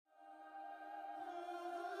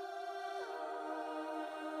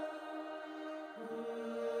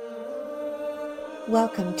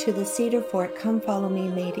Welcome to the Cedar Fort Come Follow Me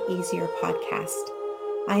Made Easier podcast.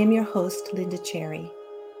 I am your host, Linda Cherry.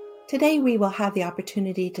 Today we will have the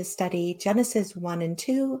opportunity to study Genesis 1 and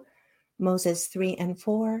 2, Moses 3 and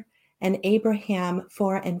 4, and Abraham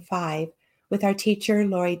 4 and 5 with our teacher,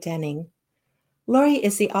 Lori Denning. Lori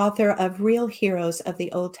is the author of Real Heroes of the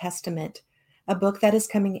Old Testament, a book that is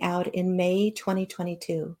coming out in May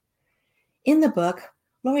 2022. In the book,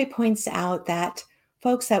 Lori points out that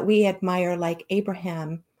folks that we admire like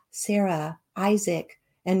Abraham, Sarah, Isaac,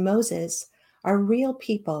 and Moses are real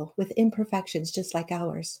people with imperfections just like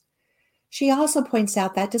ours. She also points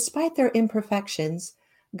out that despite their imperfections,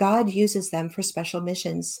 God uses them for special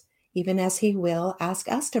missions, even as he will ask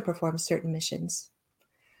us to perform certain missions.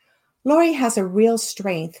 Lori has a real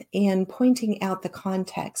strength in pointing out the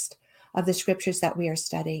context of the scriptures that we are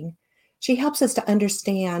studying. She helps us to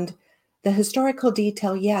understand the historical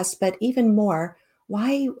detail, yes, but even more,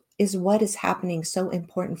 why is what is happening so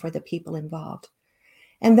important for the people involved?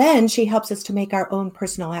 And then she helps us to make our own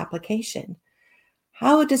personal application.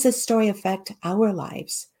 How does this story affect our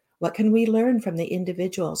lives? What can we learn from the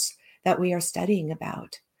individuals that we are studying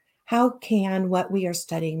about? How can what we are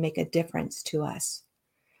studying make a difference to us?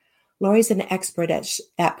 Lori's an expert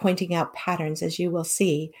at pointing out patterns, as you will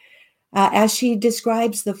see, as she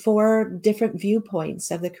describes the 4 different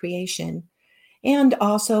viewpoints of the creation, and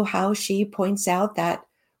also how she points out that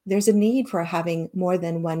there's a need for having more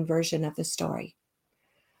than one version of the story.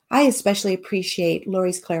 I especially appreciate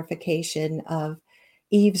Lori's clarification of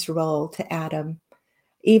Eve's role to Adam.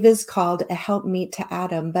 Eve is called a helpmeet to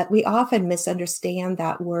Adam, but we often misunderstand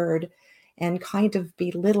that word and kind of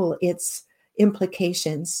belittle its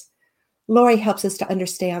implications. Lori helps us to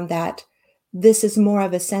understand that this is more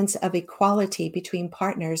of a sense of equality between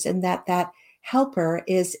partners, and that helper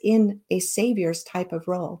is in a savior's type of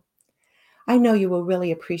role. I know you will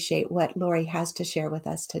really appreciate what Lori has to share with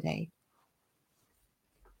us today.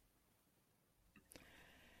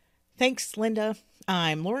 Thanks, Linda.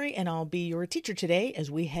 I'm Lori, and I'll be your teacher today as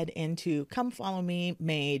we head into Come Follow Me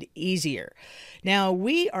Made Easier. Now,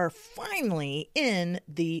 we are finally in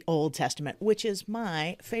the Old Testament, which is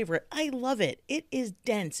my favorite. I love it. It is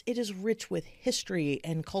dense. It is rich with history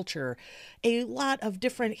and culture, a lot of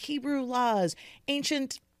different Hebrew laws,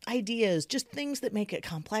 ancient ideas, just things that make it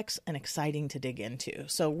complex and exciting to dig into.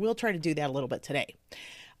 So we'll try to do that a little bit today.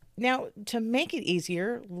 Now, to make it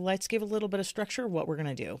easier, let's give a little bit of structure of what we're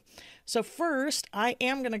going to do. So first, I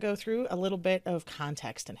am going to go through a little bit of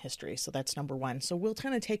context and history. So that's number 1. So we'll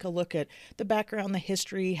kind of take a look at the background, the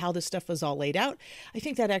history, how this stuff is all laid out. I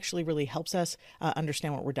think that actually really helps us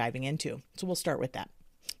understand what we're diving into. So we'll start with that.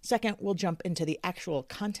 Second, we'll jump into the actual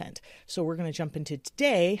content. So we're going to jump into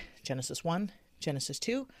today, Genesis 1, Genesis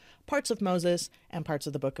 2, parts of Moses, and parts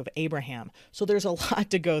of the book of Abraham. So there's a lot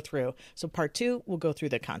to go through. So part 2, we'll go through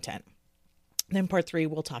the content. Then part 3,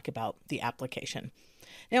 we'll talk about the application.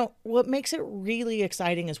 Now, what makes it really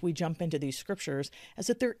exciting as we jump into these scriptures is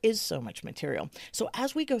that there is so much material. So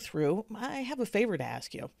as we go through, I have a favor to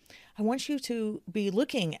ask you. I want you to be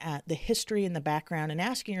looking at the history and the background and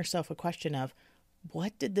asking yourself a question of,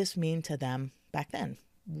 what did this mean to them back then?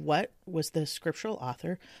 What was the scriptural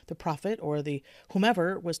author, the prophet, or the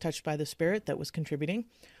whomever was touched by the Spirit that was contributing?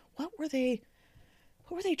 What were they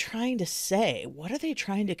trying to say? What are they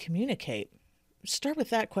trying to communicate? Start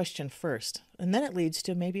with that question first, and then it leads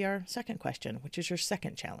to maybe our second question, which is your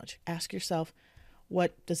second challenge. Ask yourself,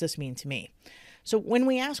 what does this mean to me? So when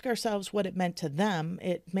we ask ourselves what it meant to them,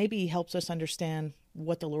 it maybe helps us understand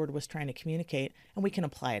what the Lord was trying to communicate, and we can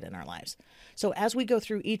apply it in our lives. So as we go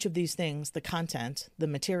through each of these things, the content, the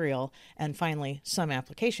material, and finally some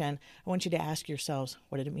application, I want you to ask yourselves,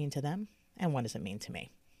 what did it mean to them, and what does it mean to me?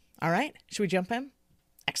 All right, should we jump in?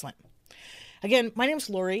 Excellent. Again, my name's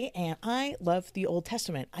Lori, and I love the Old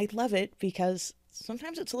Testament. I love it because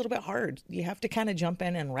sometimes it's a little bit hard. You have to kind of jump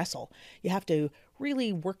in and wrestle. You have to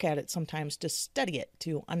really work at it sometimes to study it,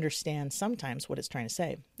 to understand sometimes what it's trying to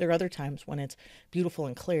say. There are other times when it's beautiful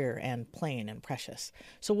and clear and plain and precious.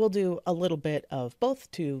 So we'll do a little bit of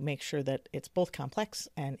both to make sure that it's both complex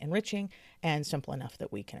and enriching and simple enough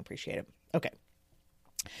that we can appreciate it. Okay.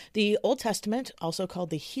 The Old Testament, also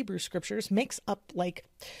called the Hebrew Scriptures, makes up like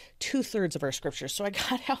 2/3 of our scriptures. So I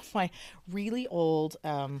got out my really old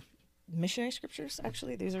missionary scriptures.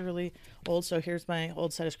 Actually, these are really old. So here's my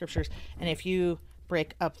old set of scriptures. And if you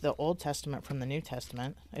break up the Old Testament from the New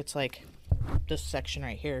Testament, it's like this section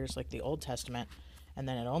right here is like the Old Testament. And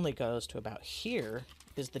then it only goes to about here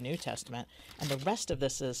is the New Testament. And the rest of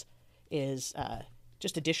this is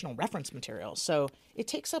just additional reference material. So it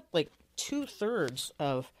takes up like 2/3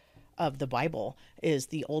 of of the Bible is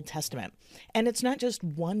the Old Testament. And it's not just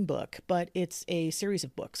one book, but it's a series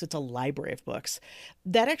of books. It's a library of books.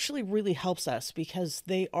 That actually really helps us because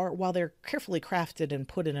they are, while they're carefully crafted and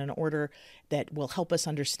put in an order that will help us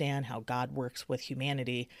understand how God works with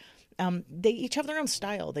humanity, they each have their own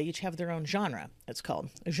style. They each have their own genre, it's called.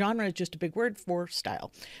 A genre is just a big word for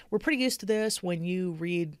style. We're pretty used to this when you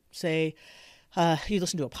read, say, you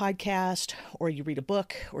listen to a podcast, or you read a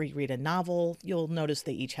book, or you read a novel, you'll notice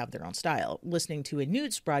they each have their own style. Listening to a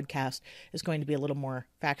news broadcast is going to be a little more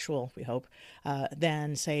factual, we hope,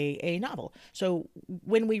 than, say, a novel. So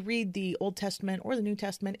when we read the Old Testament or the New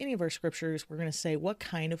Testament, any of our scriptures, we're going to say, what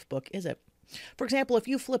kind of book is it? For example, if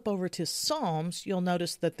you flip over to Psalms, you'll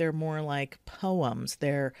notice that they're more like poems.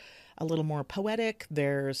 They're a little more poetic.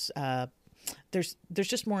 There's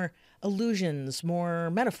just more allusions, more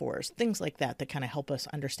metaphors, things like that kind of help us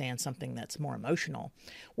understand something that's more emotional.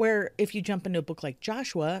 Where if you jump into a book like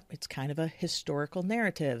Joshua, it's kind of a historical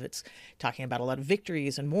narrative. It's talking about a lot of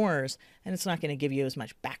victories and wars, and it's not going to give you as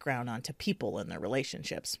much background onto people and their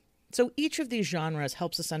relationships. So each of these genres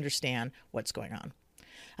helps us understand what's going on.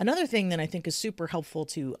 Another thing that I think is super helpful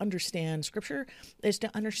to understand Scripture is to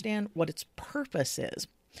understand what its purpose is.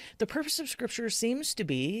 The purpose of Scripture seems to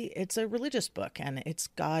be it's a religious book, and it's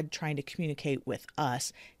God trying to communicate with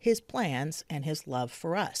us his plans and his love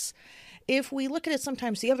for us. If we look at it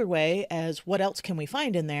sometimes the other way, as what else can we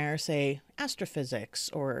find in there, say astrophysics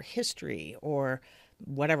or history or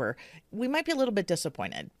whatever, we might be a little bit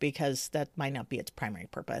disappointed because that might not be its primary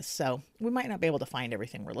purpose. So we might not be able to find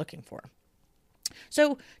everything we're looking for.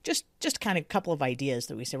 So just kind of a couple of ideas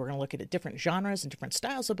that we say we're going to look at different genres and different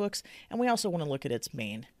styles of books, and we also want to look at its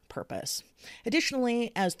main purpose.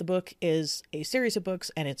 Additionally, as the book is a series of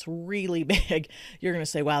books and it's really big, you're going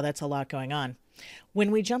to say, wow, that's a lot going on.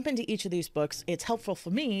 When we jump into each of these books, it's helpful for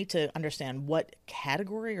me to understand what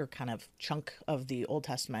category or kind of chunk of the Old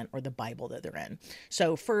Testament or the Bible that they're in.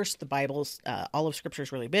 So first, the Bible's, all of Scripture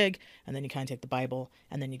is really big, and then you kind of take the Bible,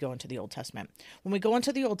 and then you go into the Old Testament. When we go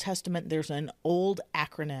into the Old Testament, there's an old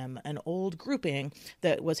acronym, an old grouping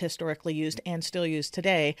that was historically used and still used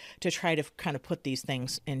today to try to kind of put these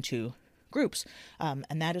things into groups,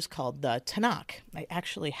 and that is called the Tanakh. I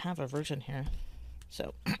actually have a version here.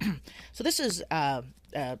 So this is kind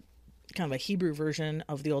of a Hebrew version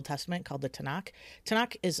of the Old Testament called the Tanakh.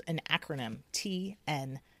 Tanakh is an acronym,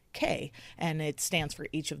 TNK, and it stands for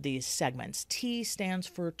each of these segments. T stands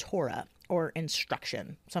for Torah, or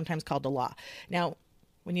instruction, sometimes called the law. Now,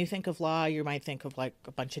 when you think of law, you might think of like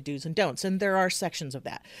a bunch of do's and don'ts, and there are sections of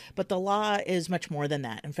that. But the law is much more than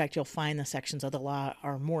that. In fact, you'll find the sections of the law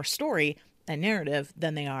are more story and narrative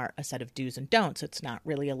than they are a set of do's and don'ts. It's not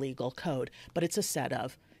really a legal code, but it's a set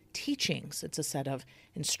of teachings. It's a set of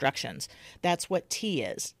instructions. That's what T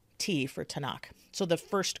is. T for Tanakh. So the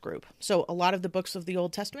first group. So a lot of the books of the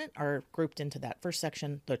Old Testament are grouped into that first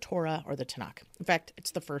section, the Torah or the Tanakh. In fact,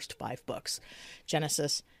 it's the first 5 books: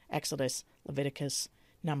 Genesis, Exodus, Leviticus,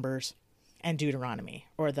 Numbers, and Deuteronomy,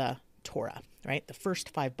 or the Torah, right? The first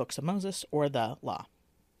 5 books of Moses, or the law.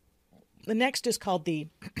 The next is called the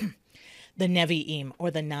Nevi'im,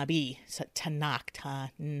 or the Nabi, so Tanakh,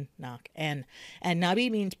 and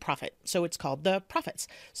Nabi means prophet, so it's called the prophets.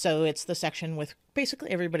 So it's the section with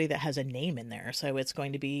basically everybody that has a name in there. So it's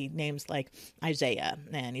going to be names like Isaiah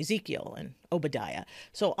and Ezekiel and Obadiah.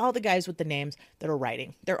 So all the guys with the names that are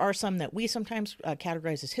writing. There are some that we sometimes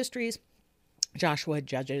categorize as histories, Joshua,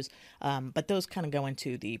 Judges, but those kind of go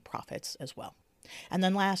into the prophets as well. And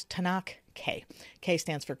then last, Tanakh, K. K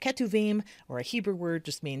stands for Ketuvim, or a Hebrew word,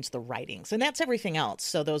 just means the writings. And that's everything else.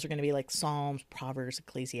 So those are going to be like Psalms, Proverbs,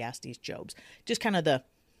 Ecclesiastes, Jobs, just kind of the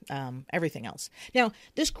everything else. Now,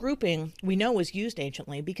 this grouping we know was used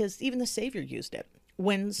anciently because even the Savior used it.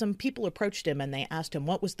 When some people approached him and they asked him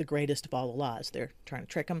what was the greatest of all the laws, they're trying to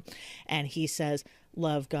trick him, and he says,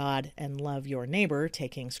 love God and love your neighbor,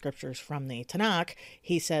 taking scriptures from the Tanakh.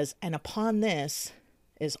 He says, and upon this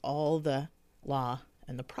is all the law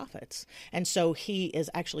and the prophets. And so he is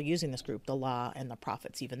actually using this group, the law and the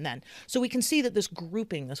prophets, even then. So we can see that this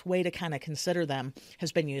grouping, this way to kind of consider them,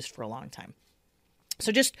 has been used for a long time.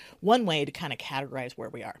 So just one way to kind of categorize where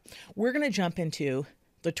we are. We're going to jump into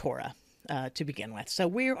the Torah to begin with. So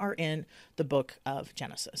we are in the book of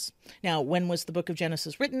Genesis. Now, when was the book of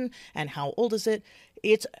Genesis written and how old is it?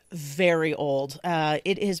 It's very old.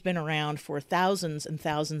 It has been around for thousands and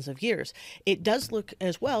thousands of years. It does look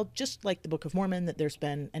as well, just like the Book of Mormon, that there's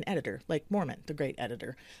been an editor, like Mormon, the great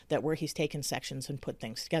editor, that where he's taken sections and put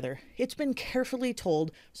things together. It's been carefully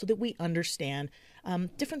told so that we understand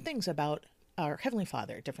different things about our Heavenly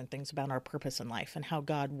Father, different things about our purpose in life and how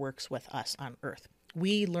God works with us on earth.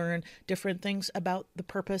 We learn different things about the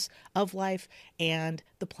purpose of life and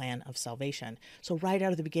the plan of salvation. So right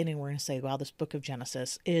out of the beginning, we're going to say, wow, this book of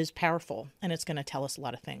Genesis is powerful, and it's going to tell us a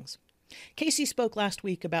lot of things. Casey spoke last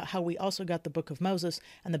week about how we also got the book of Moses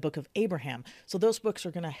and the book of Abraham. So those books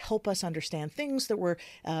are going to help us understand things that were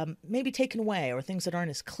maybe taken away or things that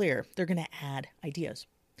aren't as clear. They're going to add ideas.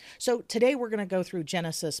 So today we're going to go through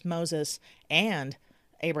Genesis, Moses, and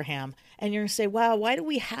Abraham, and you're going to say, wow, why do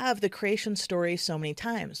we have the creation story so many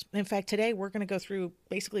times? In fact, today we're going to go through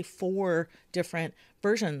basically 4 different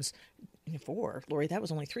versions. 4, Lori, that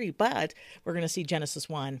was only 3, but we're going to see Genesis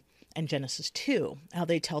 1 and Genesis 2, how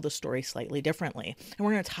they tell the story slightly differently. And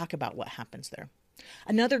we're going to talk about what happens there.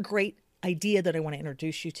 Another great idea that I want to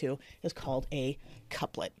introduce you to is called a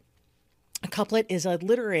couplet. A couplet is a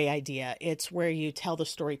literary idea. It's where you tell the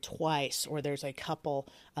story twice, or there's a couple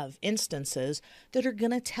of instances that are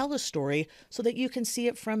going to tell a story so that you can see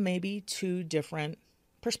it from maybe 2 different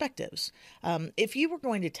perspectives. If you were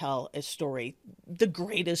going to tell a story, the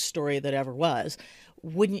greatest story that ever was,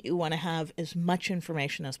 wouldn't you want to have as much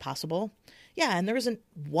information as possible? Yeah, and there isn't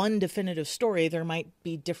one definitive story. There might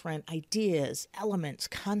be different ideas, elements,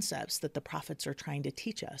 concepts that the prophets are trying to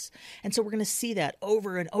teach us. And so we're going to see that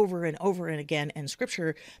over and over and over and again in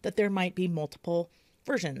Scripture, that there might be multiple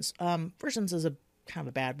versions. Versions is a kind of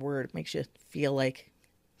a bad word. It makes you feel like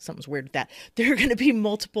something's weird with that. There are going to be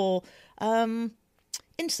multiple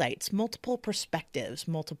insights, multiple perspectives,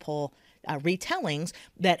 multiple retellings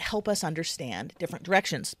that help us understand different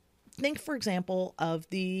directions. Think, for example, of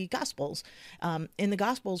the Gospels. In the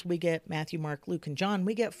Gospels, we get Matthew, Mark, Luke, and John.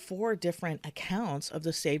 We get 4 different accounts of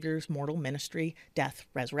the Savior's mortal ministry, death,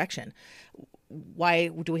 resurrection. Why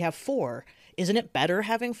do we have 4? Isn't it better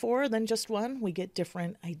having 4 than just 1? We get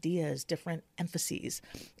different ideas, different emphases.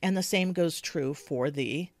 And the same goes true for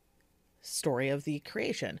the story of the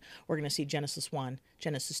creation. We're going to see Genesis 1,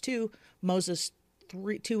 Genesis 2, Moses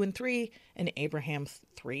 2 and 3, and Abraham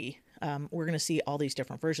 3. We're going to see all these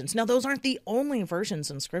different versions. Now, those aren't the only versions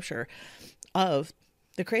in Scripture of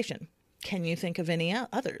the creation. Can you think of any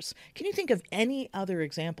others? Can you think of any other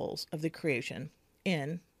examples of the creation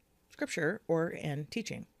in Scripture or in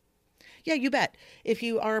teaching? Yeah, you bet. If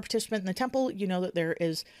you are a participant in the temple, you know that there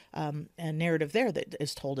is a narrative there that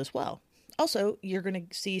is told as well. Also, you're going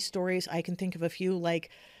to see stories. I can think of a few, like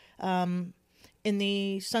in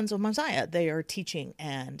the Sons of Mosiah, they are teaching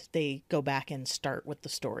and they go back and start with the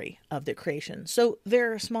story of the creation. So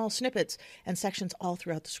there are small snippets and sections all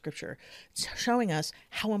throughout the Scripture showing us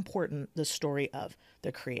how important the story of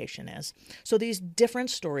the creation is. So these different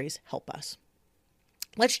stories help us.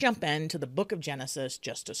 Let's jump into the book of Genesis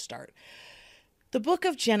just to start. The book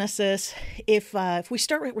of Genesis, if we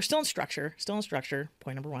start, we're still in structure,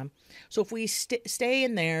 point number 1. So if we stay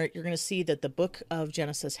in there, you're going to see that the book of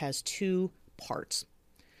Genesis has 2 parts.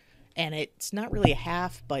 And it's not really a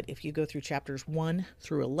half, but if you go through chapters 1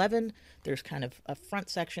 through 11, there's kind of a front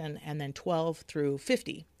section, and then 12 through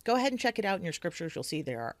 50. Go ahead and check it out in your scriptures. You'll see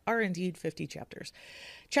there are indeed 50 chapters.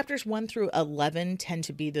 Chapters 1 through 11 tend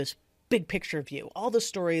to be this big picture view. All the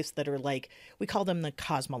stories that are like, we call them the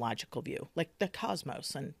cosmological view, like the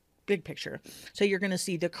cosmos and big picture. So you're going to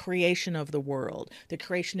see the creation of the world, the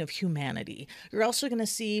creation of humanity. You're also going to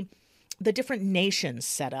see the different nations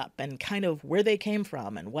set up and kind of where they came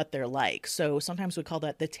from and what they're like. So sometimes we call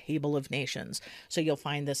that the table of nations. So you'll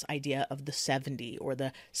find this idea of the 70 or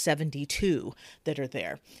the 72 that are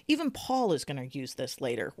there. Even Paul is going to use this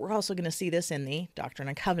later. We're also going to see this in the Doctrine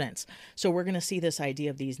and Covenants. So we're going to see this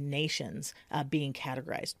idea of these nations being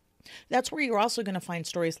categorized. That's where you're also going to find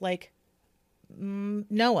stories like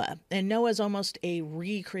Noah. And Noah is almost a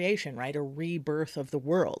recreation, right? A rebirth of the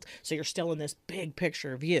world. So you're still in this big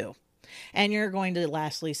picture view. And you're going to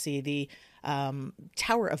lastly see the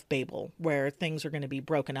Tower of Babel, where things are going to be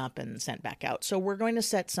broken up and sent back out. So we're going to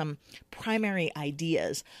set some primary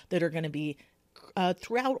ideas that are going to be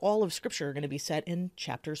throughout all of Scripture are going to be set in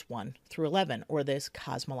chapters 1 through 11, or this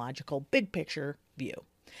cosmological big picture view.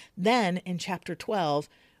 Then in chapter 12,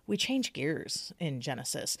 we change gears in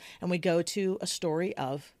Genesis and we go to a story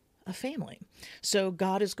of a family. So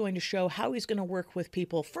God is going to show how he's going to work with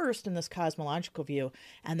people first in this cosmological view,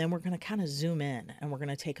 and then we're going to kind of zoom in and we're going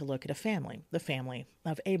to take a look at a family, the family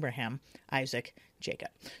of Abraham, Isaac, Jacob.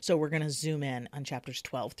 So we're going to zoom in on chapters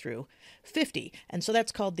 12 through 50. And so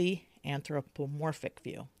that's called the anthropomorphic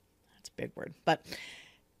view. That's a big word, but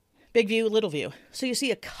big view, little view. So you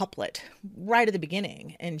see a couplet right at the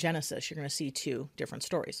beginning in Genesis. You're going to see 2 different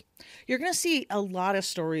stories. You're going to see a lot of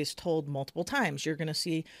stories told multiple times. You're going to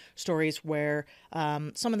see stories where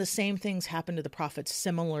some of the same things happen to the prophets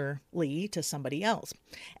similarly to somebody else.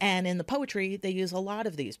 And in the poetry, they use a lot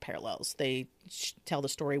of these parallels. They tell the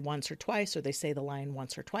story once or twice, or they say the line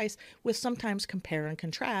once or twice, with sometimes compare and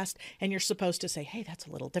contrast. And you're supposed to say, hey, that's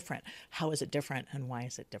a little different. How is it different? And why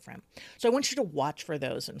is it different? So I want you to watch for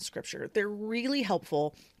those in scripture. They're really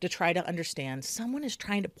helpful to try to understand someone is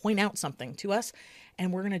trying to point out something to us.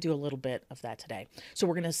 And we're going to do a little bit of that today. So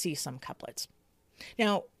we're going to see some couplets.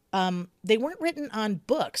 Now, they weren't written on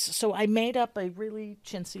books. So I made up a really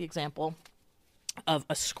chintzy example of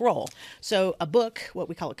a scroll. So a book, what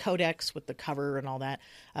we call a codex with the cover and all that,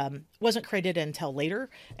 wasn't created until later.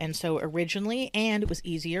 And so originally, and it was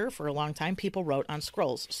easier for a long time, people wrote on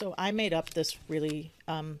scrolls. So I made up this really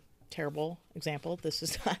terrible example. This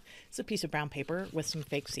is it's a piece of brown paper with some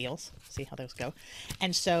fake seals. See how those go.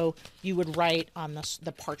 And so you would write on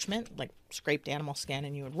the parchment, like scraped animal skin,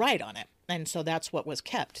 and you would write on it. And so that's what was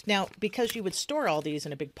kept. Now, because you would store all these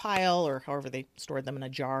in a big pile, or however they stored them in a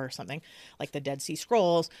jar or something, like the Dead Sea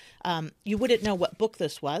Scrolls, you wouldn't know what book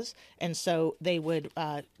this was. And so they would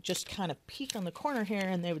just kind of peek on the corner here,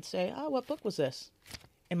 and they would say, oh, what book was this?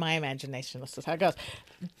 In my imagination, this is how it goes.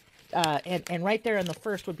 And right there in the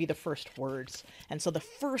first would be the first words. And so the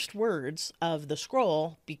first words of the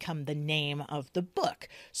scroll become the name of the book.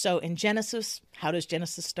 So in Genesis, how does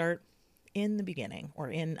Genesis start? In the beginning, or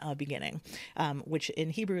in a beginning, which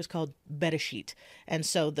in Hebrew is called Bereshit. And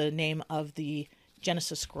so the name of the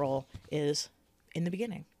Genesis scroll is in the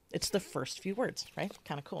beginning. It's the first few words, right?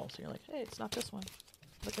 Kind of cool. So you're like, hey, it's not this one.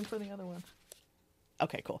 Looking for the other one.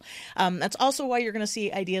 Okay, cool. That's also why you're going to see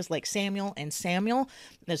ideas like Samuel and Samuel,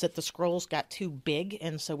 is that the scrolls got too big,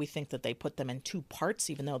 and so we think that they put them in two parts,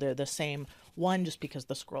 even though they're the same one, just because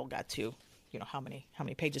the scroll got too, how many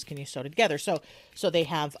pages can you sew together? So they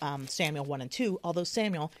have Samuel 1 and 2, although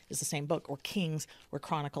Samuel is the same book, or Kings or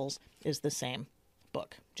Chronicles is the same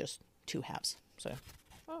book, just two halves. So,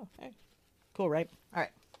 oh, hey, cool, right? All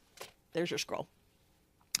right, there's your scroll.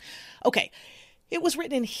 Okay. It was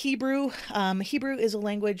written in Hebrew. Hebrew is a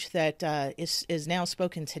language that is now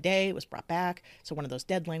spoken today. It was brought back. So one of those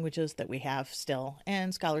dead languages that we have still,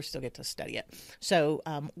 and scholars still get to study it. So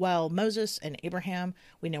while Moses and Abraham,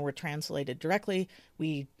 we know, were translated directly,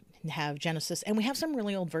 we have Genesis, and we have some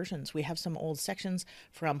really old versions. We have some old sections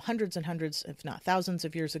from hundreds and hundreds, if not thousands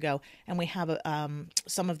of years ago, and we have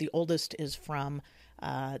some of the oldest is from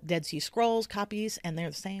Dead Sea Scrolls copies, and they're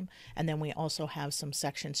the same. And then we also have some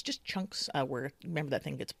sections, just chunks where, remember, that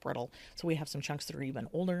thing gets brittle. So we have some chunks that are even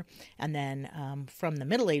older. And then from the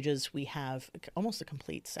Middle Ages, we have almost a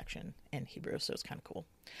complete section in Hebrew. So it's kind of cool.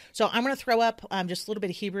 So I'm going to throw up just a little bit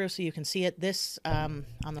of Hebrew so you can see it. This on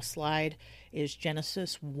the slide is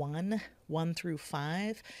Genesis 1 through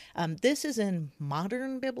 5. This is in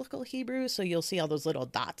modern biblical Hebrew, so you'll see all those little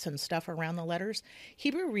dots and stuff around the letters.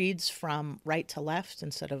 Hebrew reads from right to left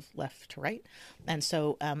instead of left to right. And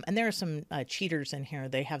so, and there are some cheaters in here.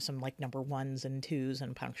 They have some like number 1s and 2s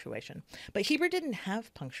and punctuation. But Hebrew didn't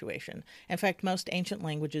have punctuation. In fact, most ancient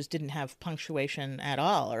languages didn't have punctuation at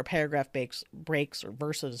all, or paragraph breaks or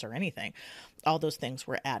verses or anything. All those things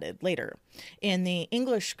were added later. In the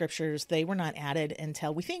English scriptures, they were not added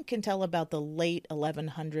until about the late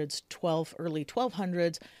 1100s, early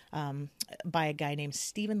 1200s, by a guy named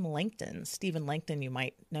Stephen Langton. Stephen Langton, you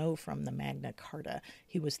might know from the Magna Carta.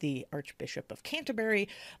 He was the Archbishop of Canterbury,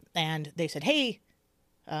 and they said, hey,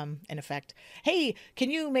 in effect, hey, can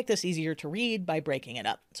you make this easier to read by breaking it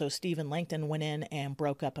up? So Stephen Langton went in and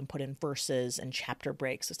broke up and put in verses and chapter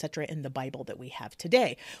breaks, etc., in the Bible that we have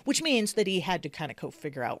today, which means that he had to kind of go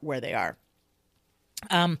figure out where they are.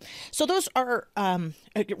 So those are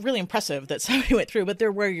really impressive that somebody went through, but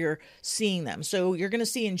they're where you're seeing them. So you're going to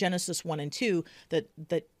see in Genesis 1 and 2 that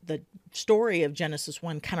the story of Genesis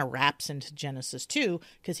 1 kind of wraps into Genesis 2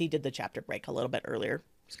 because he did the chapter break a little bit earlier.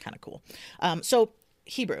 It's kind of cool. So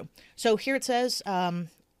Hebrew. So here it says,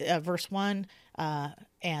 verse 1,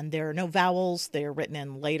 and there are no vowels. They're written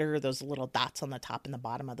in later, those little dots on the top and the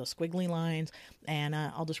bottom of those squiggly lines. And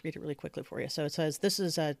I'll just read it really quickly for you. So it says, this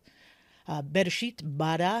is a Bereshit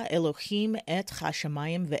bara Elohim et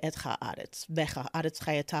hashamayim ve'et ha'aretz ve'ha'aretz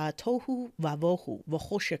chayata tohu vavohu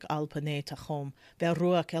v'choshek al panei tachom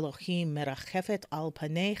ve'ruach Elohim merachefet al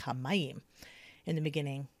panei hamayim. In the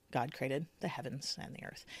beginning, God created the heavens and the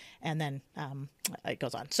earth. And then it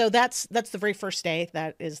goes on. So that's the very first day.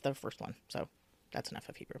 That is the first one. So that's enough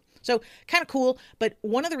of Hebrew. So kind of cool. But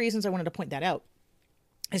one of the reasons I wanted to point that out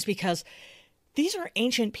is because these are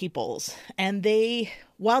ancient peoples, and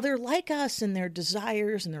while they're like us in their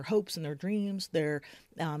desires and their hopes and their dreams, their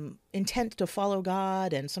intent to follow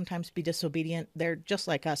God and sometimes be disobedient, they're just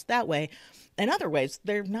like us that way. In other ways,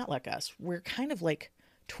 they're not like us. We're kind of like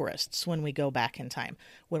tourists when we go back in time.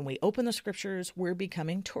 When we open the scriptures, we're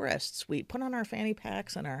becoming tourists. We put on our fanny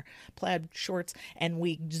packs and our plaid shorts and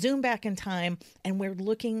we zoom back in time, and we're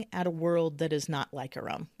looking at a world that is not like our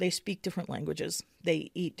own. They speak different languages.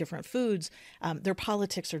 They eat different foods. Their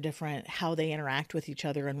politics are different. How they interact with each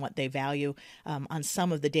other and what they value on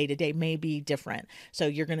some of the day-to-day may be different. So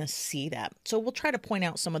you're going to see that. So we'll try to point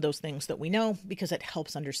out some of those things that we know because it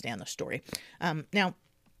helps understand the story. Now,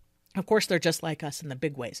 of course, they're just like us in the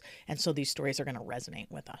big ways. And so these stories are going to resonate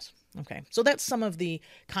with us. Okay, so that's some of the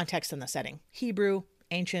context and the setting. Hebrew,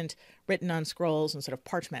 ancient, written on scrolls instead of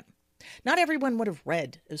parchment. Not everyone would have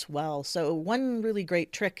read as well. So one really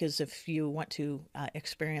great trick is if you want to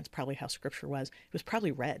experience probably how scripture was, it was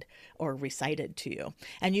probably read or recited to you.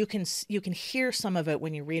 And you can hear some of it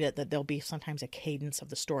when you read it, that there'll be sometimes a cadence of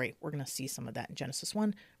the story. We're going to see some of that in Genesis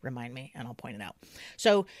 1. Remind me, and I'll point it out.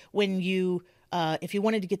 So when you if you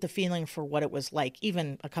wanted to get the feeling for what it was like,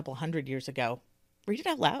 even a couple hundred years ago, read it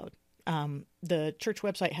out loud. The church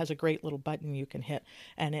website has a great little button you can hit,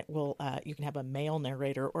 and it will, you can have a male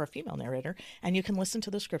narrator or a female narrator, and you can listen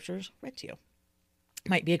to the scriptures read to you.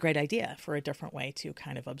 Might be a great idea for a different way to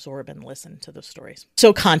kind of absorb and listen to the stories.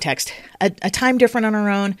 So context, a time different on our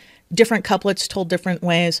own, different couplets told different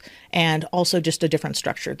ways, and also just a different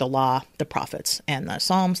structure, the law, the prophets, and the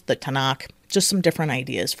Psalms, the Tanakh, just some different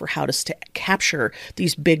ideas for how to capture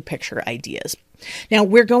these big picture ideas. Now,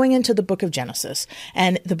 we're going into the book of Genesis,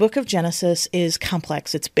 and the book of Genesis is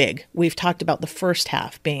complex. It's big. We've talked about the first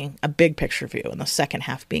half being a big picture view and the second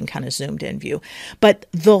half being kind of zoomed in view. But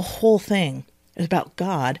the whole thing is about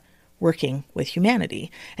God working with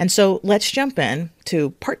humanity. And so let's jump in to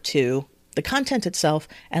part 2, the content itself,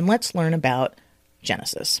 and let's learn about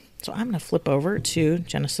Genesis. So I'm going to flip over to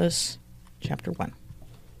Genesis chapter 1.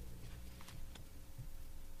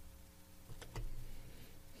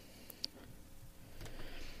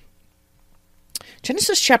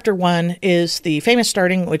 Genesis chapter 1 is the famous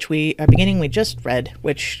beginning we just read,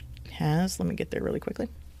 which has, let me get there really quickly,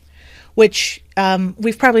 which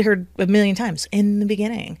we've probably heard a million times. In the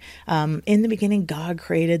beginning, God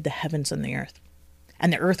created the heavens and the earth.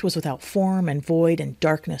 And the earth was without form and void, and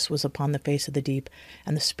darkness was upon the face of the deep.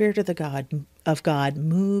 And the Spirit of God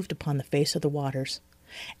moved upon the face of the waters.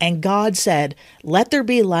 And God said, "Let there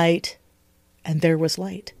be light," and there was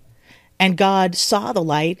light. And God saw the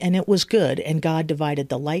light, and it was good. And God divided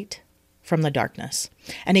the light from the darkness.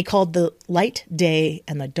 And he called the light day,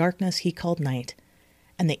 and the darkness he called night.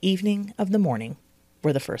 And the evening of the morning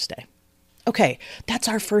were the first day. Okay, that's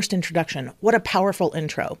our first introduction. What a powerful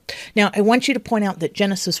intro. Now, I want you to point out that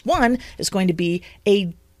Genesis 1 is going to be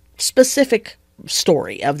a specific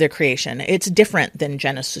story of their creation. It's different than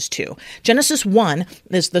Genesis 2. Genesis 1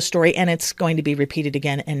 is the story, and it's going to be repeated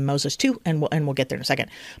again in Moses 2, and we'll get there in a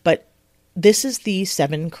second. But this is the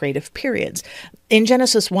 7 creative periods. In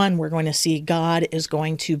Genesis 1, we're going to see God is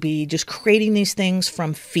going to be just creating these things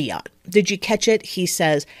from fiat. Did you catch it? He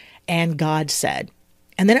says, "And God said."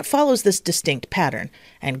 And then it follows this distinct pattern.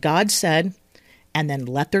 And God said, and then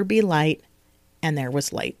let there be light, and there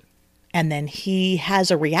was light. And then he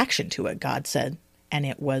has a reaction to it. God said, and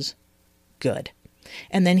it was good.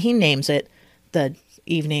 And then he names it the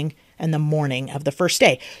evening and the morning of the first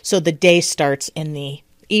day. So the day starts in the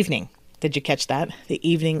evening. Did you catch that? The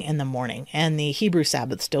evening and the morning. And the Hebrew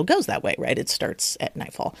Sabbath still goes that way, right? It starts at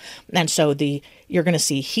nightfall. And so you're going to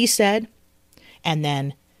see he said, and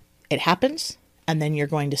then it happens, and then you're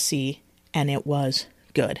going to see, and it was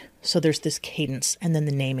good. So there's this cadence, and then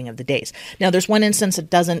the naming of the days. Now, there's one instance it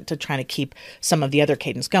doesn't, to try to keep some of the other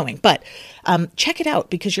cadence going. But check it out,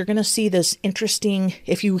 because you're going to see this interesting,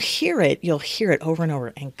 if you hear it, you'll hear it over and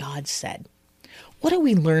over. And God said. What do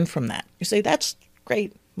we learn from that? You say, that's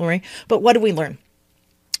great, Lori. But what do we learn?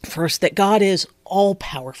 First, that God is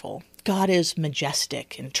all-powerful. God is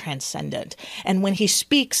majestic and transcendent. And when he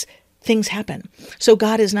speaks, things happen. So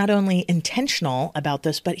God is not only intentional about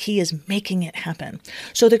this, but he is making it happen.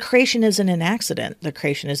 So the creation isn't an accident. The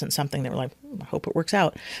creation isn't something that we're like, I hope it works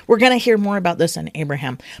out. We're going to hear more about this in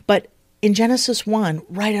Abraham. But in Genesis 1,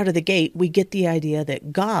 right out of the gate, we get the idea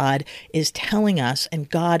that God is telling us, and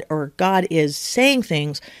God is saying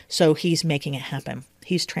things, so he's making it happen.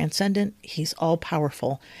 He's transcendent. He's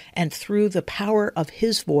all-powerful. And through the power of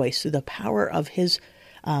his voice, through the power of his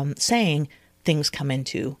saying, things come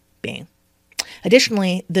into being.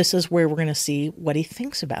 Additionally, this is where we're going to see what he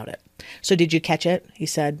thinks about it. So did you catch it? He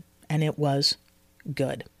said, and it was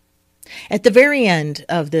good. At the very end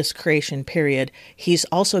of this creation period, he's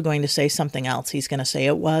also going to say something else. He's going to say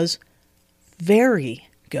it was very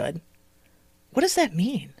good. What does that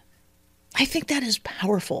mean? I think that is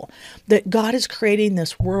powerful, that God is creating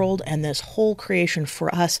this world and this whole creation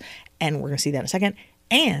for us. And we're going to see that in a second.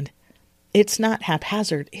 And it's not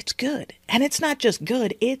haphazard. It's good. And it's not just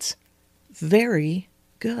good. It's very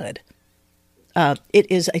good. It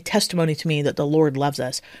is a testimony to me that the Lord loves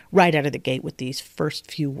us right out of the gate with these first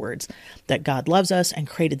few words, that God loves us and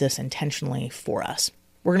created this intentionally for us.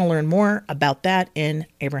 We're going to learn more about that in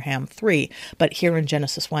Abraham 3, but here in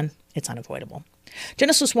Genesis 1, it's unavoidable.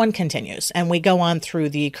 Genesis 1 continues, and we go on through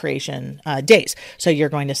the creation days. So you're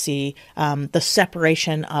going to see the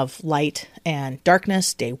separation of light and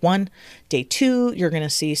darkness, day 1. Day 2, you're going to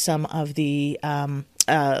see some of the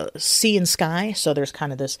sea and sky. So there's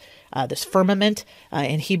kind of this firmament.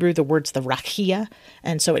 In Hebrew, the word's the rakia.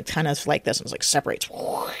 And so it kind of like this. It's like separates.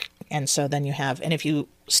 And so then you have, and if you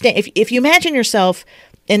imagine yourself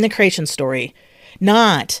in the creation story,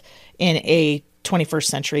 not in a 21st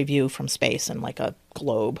century view from space and like a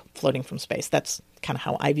globe floating from space, that's kind of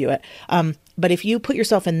how I view it. But if you put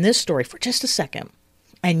yourself in this story for just a second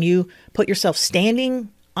and you put yourself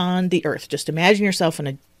standing on the earth, just imagine yourself in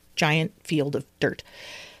a giant field of dirt.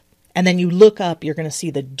 And then you look up, you're going to see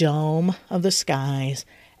the dome of the skies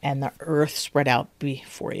and the earth spread out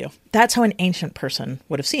before you. That's how an ancient person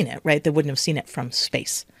would have seen it, right? They wouldn't have seen it from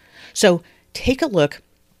space. So take a look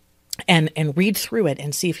and read through it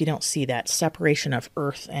and see if you don't see that separation of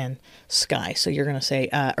earth and sky. So you're going to say,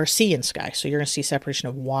 or sea and sky. So you're going to see separation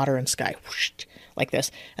of water and sky, whoosh, like this.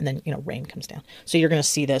 And then, rain comes down. So you're going to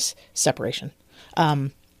see this separation.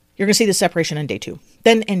 You're going to see the separation in day 2.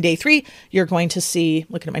 Then in day 3, you're going to see,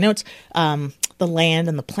 looking at my notes, the land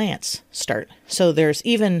and the plants start. So their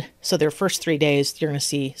first 3 days, you're going to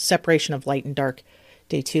see separation of light and dark.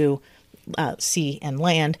 Day 2, sea and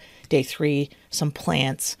land. Day 3, some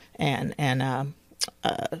plants and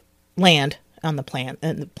land on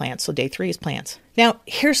the plants. So day 3 is plants. Now,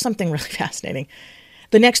 here's something really fascinating.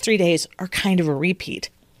 The next 3 days are kind of a repeat.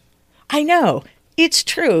 I know, it's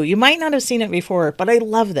true. You might not have seen it before, but I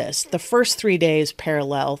love this. The first 3 days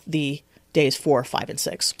parallel the days 4, 5, and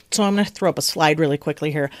 6. So I'm going to throw up a slide really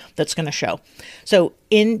quickly here that's going to show. So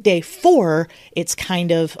in day 4, it's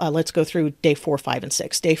kind of, let's go through day 4, 5, and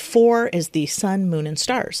 6. Day 4 is the sun, moon, and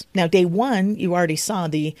stars. Now, day 1, you already saw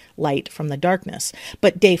the light from the darkness.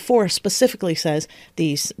 But day 4 specifically says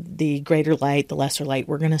the greater light, the lesser light.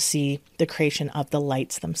 We're going to see the creation of the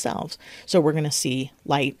lights themselves. So we're going to see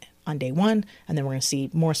light on day 1, and then we're going to see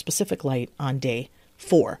more specific light on day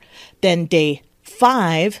 4. Then day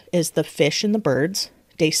 5 is the fish and the birds.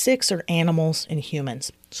 Day 6 are animals and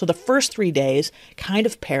humans. So the first 3 days kind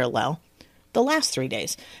of parallel the last 3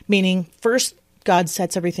 days, meaning first God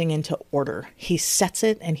sets everything into order. He sets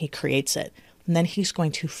it and he creates it, and then he's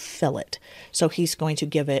going to fill it. So he's going to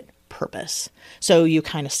give it purpose. So you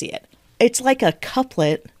kind of see it. It's like a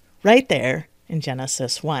couplet right there in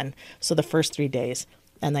Genesis 1. So the first 3 days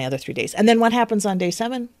and the other 3 days. And then what happens on day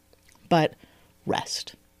 7? But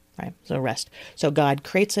rest. Right? So rest. So God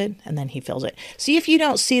creates it and then he fills it. See if you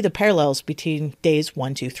don't see the parallels between days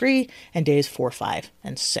 1, 2, 3 and days 4, 5,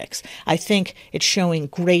 and 6. I think it's showing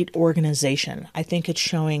great organization. I think it's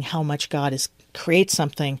showing how much God creates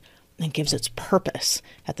something and gives its purpose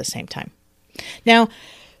at the same time. Now,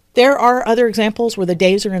 there are other examples where the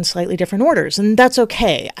days are in slightly different orders, and that's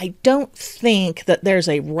okay. I don't think that there's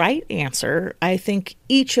a right answer. I think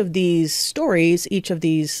each of these stories, each of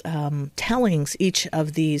these tellings, each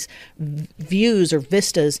of these views or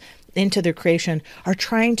vistas into their creation are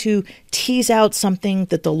trying to tease out something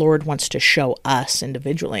that the Lord wants to show us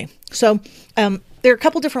individually. So there are a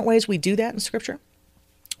couple different ways we do that in Scripture.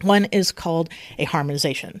 One is called a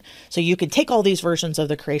harmonization. So you could take all these versions of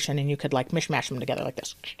the creation and you could like mishmash them together like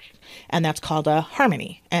this. And that's called a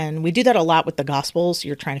harmony. And we do that a lot with the Gospels.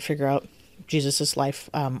 You're trying to figure out Jesus's life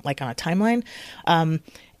like on a timeline.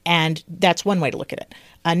 And that's one way to look at it.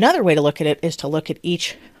 Another way to look at it is to look at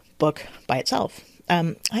each book by itself.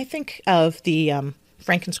 I think of the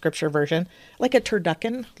Franken Scripture version like a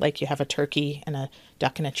turducken, like you have a turkey and a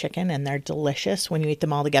duck and a chicken, and they're delicious when you eat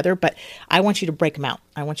them all together. But I want you to break them out.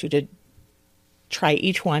 I want you to try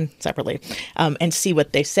each one separately and see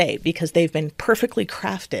what they say, because they've been perfectly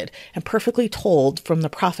crafted and perfectly told from the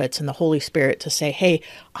prophets and the Holy Spirit to say, hey,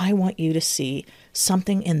 I want you to see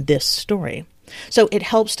something in this story. So it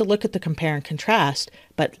helps to look at the compare and contrast,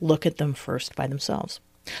 but look at them first by themselves.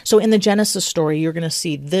 So in the Genesis story, you're going to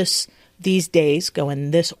see these days go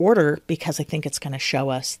in this order because I think it's going to show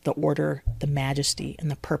us the order, the majesty,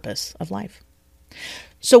 and the purpose of life.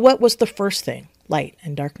 So what was the first thing? Light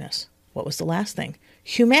and darkness. What was the last thing?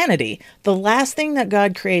 Humanity. The last thing that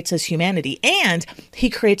God creates is humanity, and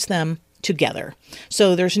he creates them together.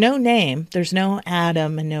 So there's no name, there's no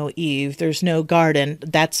Adam and no Eve, there's no garden.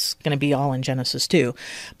 That's going to be all in Genesis 2.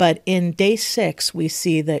 But in day 6, we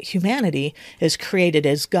see that humanity is created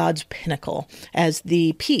as God's pinnacle, as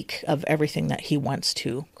the peak of everything that he wants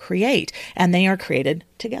to create. And they are created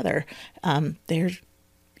together. They're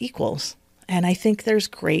equals. And I think there's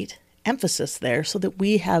great emphasis there so that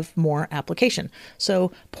we have more application.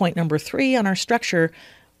 So point number 3 on our structure,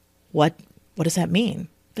 what does that mean?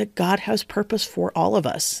 That God has purpose for all of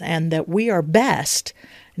us and that we are best,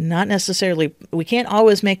 not necessarily, we can't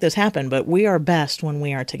always make this happen, but we are best when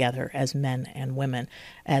we are together as men and women,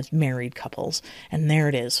 as married couples. And there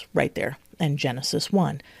it is right there in Genesis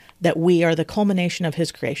 1, that we are the culmination of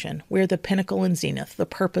his creation. We're the pinnacle and zenith, the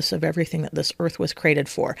purpose of everything that this earth was created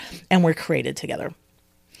for, and we're created together.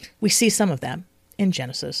 We see some of them in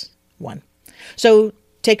Genesis 1. So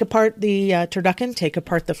take apart the Turducken, take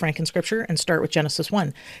apart the Franken scripture, and start with Genesis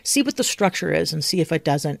 1. See what the structure is and see if it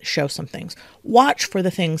doesn't show some things. Watch for the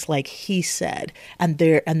things like he said, and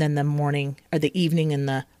then the morning or the evening and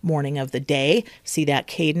the morning of the day. See that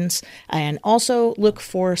cadence, and also look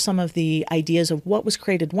for some of the ideas of what was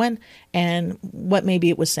created when and what maybe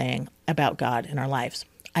it was saying about God in our lives.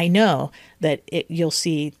 I know that you'll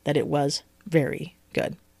see that it was very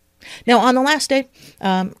good. Now, on the last day,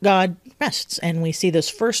 God rests, and we see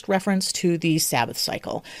this first reference to the Sabbath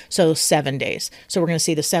cycle. So 7 days. So we're going to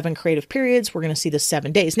see the 7 creative periods. We're going to see the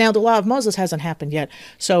 7 days. Now, the law of Moses hasn't happened yet,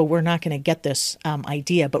 so we're not going to get this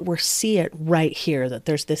idea, but we'll see it right here, that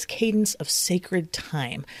there's this cadence of sacred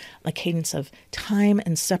time, a cadence of time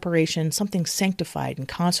and separation, something sanctified and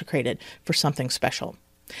consecrated for something special.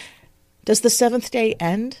 Does the 7th day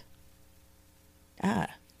end?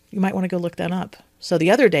 You might want to go look that up. So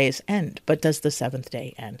the other days end, but does the 7th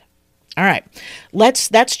day end? All right,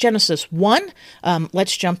 that's Genesis 1.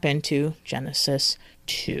 Let's jump into Genesis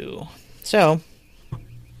 2. So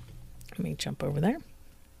let me jump over there.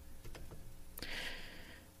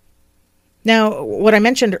 Now, what I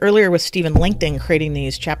mentioned earlier with Stephen Langton creating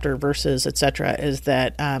these chapter verses, etc., is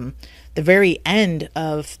that the very end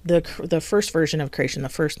of the first version of creation,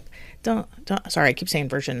 sorry, I keep saying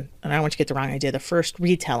version, and I don't want you to get the wrong idea. The first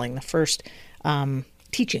retelling, the first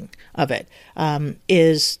teaching of it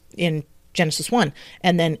is in Genesis 1,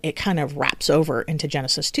 and then it kind of wraps over into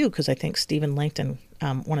Genesis 2, because I think Stephen Langton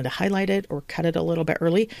wanted to highlight it or cut it a little bit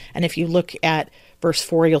early. And if you look at verse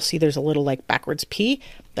 4, you'll see there's a little like backwards P.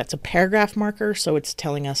 That's a paragraph marker, so it's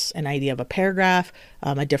telling us an idea of a paragraph,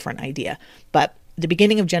 a different idea. But the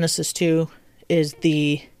beginning of Genesis 2 is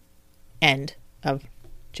the end of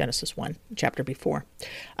Genesis 1, chapter before.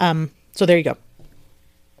 So there you go.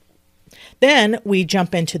 Then we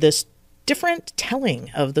jump into this different telling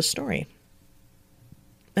of the story.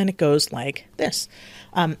 And it goes like this.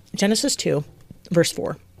 Genesis 2, verse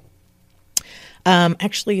 4.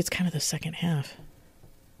 Actually, it's kind of the second half.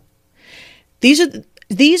 These are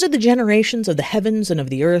the generations of the heavens and of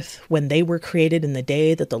the earth when they were created in the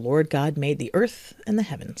day that the Lord God made the earth and the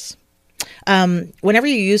heavens. Whenever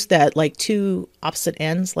you use that, like two opposite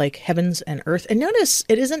ends, like heavens and earth, and notice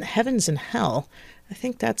it isn't heavens and hell. I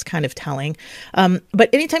think that's kind of telling. But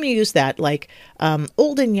anytime you use that, like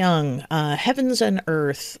old and young, heavens and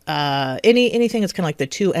earth, anything that's kind of like the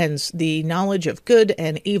two ends, the knowledge of good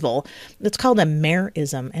and evil, that's called a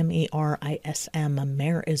merism, M-E-R-I-S-M, a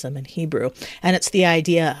merism in Hebrew. And it's the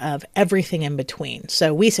idea of everything in between.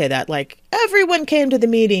 So we say that like everyone came to the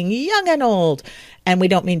meeting, young and old. And we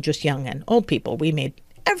don't mean just young and old people. We mean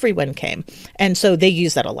everyone came. And so they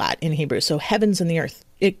use that a lot in Hebrew. So heavens and the earth.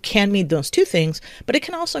 It can mean those two things, but it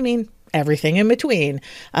can also mean everything in between.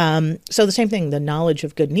 So the same thing, the knowledge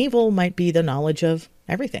of good and evil might be the knowledge of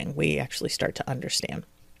everything we actually start to understand.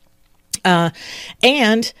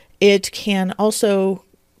 And it can also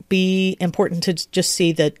be important to just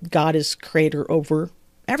see that God is creator over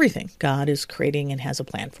everything. God is creating and has a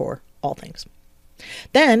plan for all things.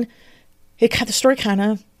 Then the story kind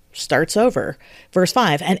of starts over. Verse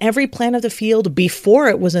 5, and every plant of the field before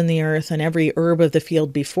it was in the earth, and every herb of the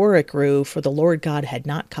field before it grew, for the Lord God had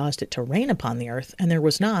not caused it to rain upon the earth, and there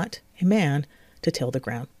was not a man to till the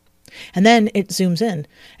ground. And then it zooms in,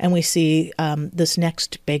 and we see this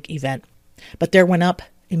next big event. But there went up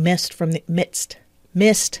a mist from the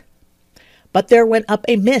But there went up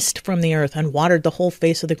a mist from the earth and watered the whole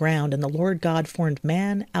face of the ground. And the Lord God formed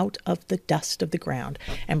man out of the dust of the ground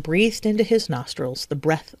and breathed into his nostrils the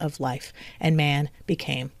breath of life. And man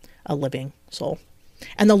became a living soul.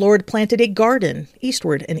 And the Lord planted a garden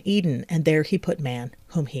eastward in Eden, and there he put man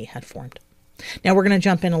whom he had formed. Now we're going to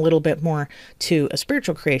jump in a little bit more to a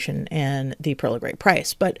spiritual creation and the pearl of great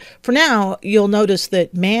price. But for now, you'll notice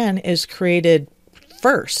that man is created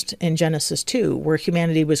first in Genesis 2, where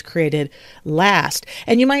humanity was created last.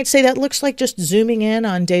 And you might say that looks like just zooming in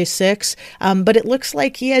on day 6, but it looks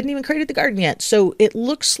like he hadn't even created the garden yet. So it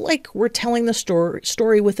looks like we're telling the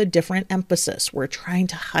story with a different emphasis. We're trying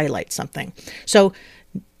to highlight something. So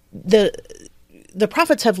the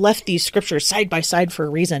prophets have left these scriptures side by side for a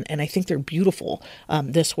reason, and I think they're beautiful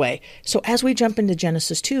this way. So as we jump into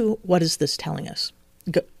Genesis 2, what is this telling us?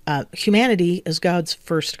 Humanity is God's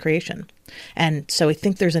first creation. And so I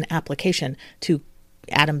think there's an application to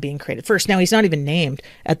Adam being created first. Now, he's not even named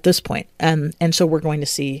at this point. And so we're going to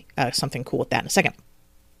see something cool with that in a second.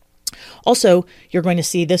 Also, you're going to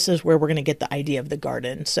see this is where we're going to get the idea of the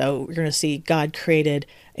garden. So you're going to see God created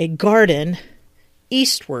a garden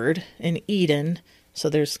eastward in Eden. So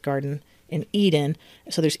there's garden in Eden.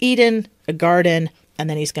 So there's Eden, a garden, and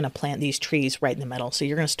then he's going to plant these trees right in the middle. So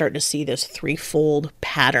you're going to start to see this threefold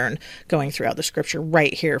pattern going throughout the scripture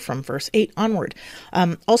right here from verse 8 onward.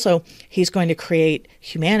 Also, he's going to create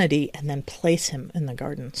humanity and then place him in the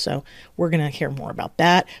garden. So we're going to hear more about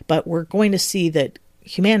that, but we're going to see that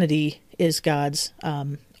humanity is God's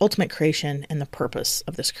ultimate creation and the purpose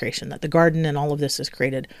of this creation, that the garden and all of this is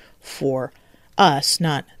created for us,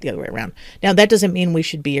 not the other way around. Now, that doesn't mean we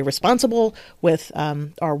should be irresponsible with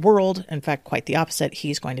our world. In fact, quite the opposite.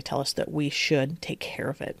 He's going to tell us that we should take care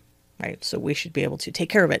of it, right? So we should be able to take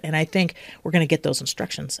care of it. And I think we're going to get those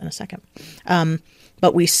instructions in a second.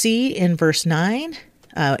 But we see in verse 9,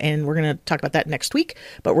 and we're going to talk about that next week,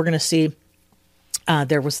 but we're going to see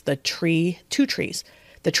there was the tree, 2 trees.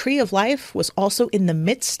 The tree of life was also in the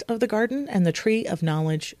midst of the garden, and the tree of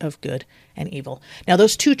knowledge of good and evil. Now,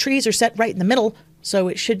 those 2 trees are set right in the middle, so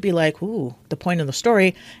it should be like, ooh, the point of the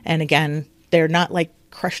story. And again, they're not like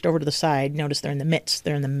crushed over to the side. Notice they're in the midst,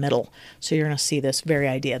 they're in the middle. So you're going to see this very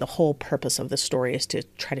idea. The whole purpose of the story is to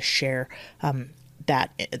try to share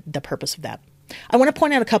the purpose of that. I want to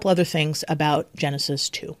point out a couple other things about Genesis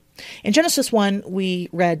 2. In Genesis 1, we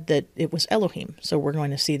read that it was Elohim, so we're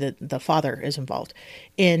going to see that the Father is involved.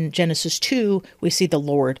 In Genesis 2, we see the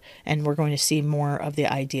Lord, and we're going to see more of the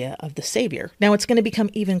idea of the Savior. Now, it's going to become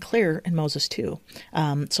even clearer in Moses 2.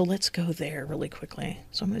 So let's go there really quickly.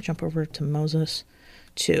 So I'm going to jump over to Moses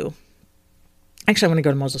 2. Actually, I'm going to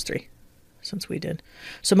go to Moses 3, since we did.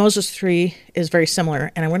 So Moses 3 is very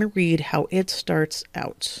similar, and I want to read how it starts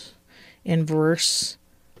out in verse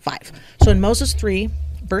 5. So in Moses 3,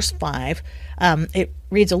 verse 5, it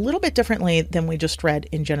reads a little bit differently than we just read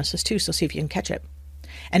in Genesis 2, so see if you can catch it.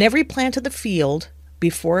 And every plant of the field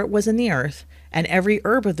before it was in the earth, and every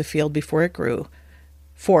herb of the field before it grew,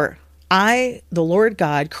 for I, the Lord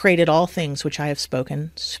God, created all things which I have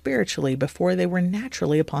spoken spiritually before they were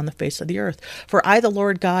naturally upon the face of the earth. For I, the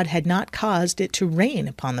Lord God, had not caused it to rain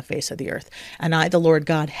upon the face of the earth. And I, the Lord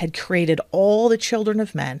God, had created all the children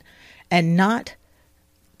of men, and not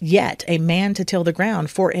yet a man to till the ground.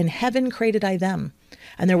 For in heaven created I them,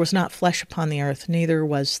 and there was not flesh upon the earth, neither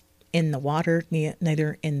was in the water,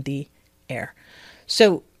 neither in the air.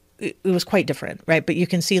 So it was quite different, right? But you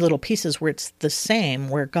can see little pieces where it's the same,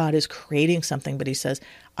 where God is creating something, but he says,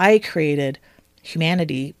 I created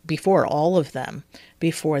humanity before all of them,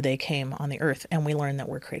 before they came on the earth. And we learn that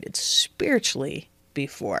we're created spiritually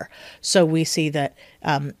before. So we see that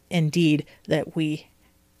indeed that we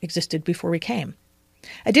existed before we came.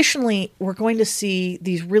 Additionally, we're going to see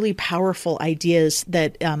these really powerful ideas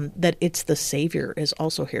that that it's the Savior is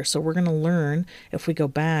also here. So we're going to learn, if we go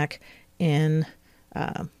back in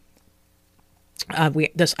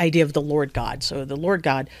this idea of the Lord God. So the Lord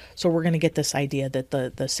God. So we're going to get this idea that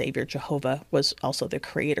the Savior, Jehovah, was also the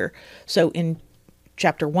creator. So in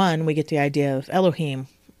chapter 1, we get the idea of Elohim.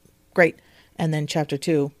 Great. And then chapter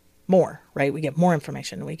 2, more, right? We get more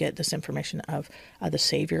information. We get this information of the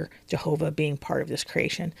Savior, Jehovah, being part of this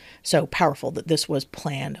creation. So powerful that this was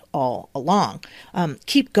planned all along.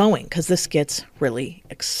 Keep going, because this gets really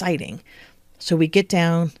exciting. So we get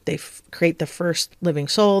down, they create the first living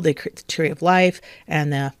soul, they create the tree of life,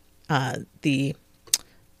 and the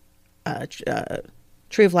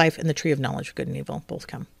tree of life and the tree of knowledge of good and evil both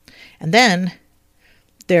come. And then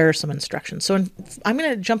there are some instructions. So I'm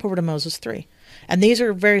going to jump over to Moses 3. And these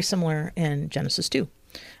are very similar in Genesis 2.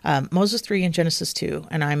 Moses 3 and Genesis 2,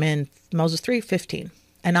 and I'm in Moses 3:15.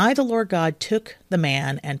 And I, the Lord God, took the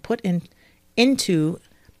man and put into,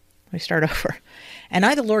 let me start over. And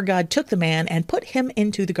I, the Lord God, took the man and put him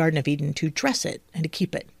into the Garden of Eden to dress it and to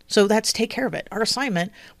keep it. So that's take care of it. Our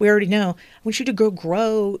assignment, we already know, I want you to go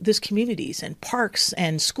grow these communities and parks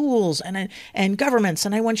and schools and governments.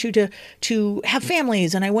 And I want you to have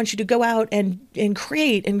families. And I want you to go out and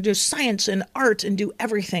create and do science and art and do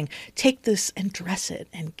everything. Take this and dress it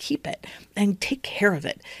and keep it and take care of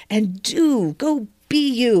it. And go be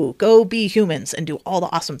you, go be humans and do all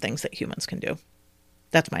the awesome things that humans can do.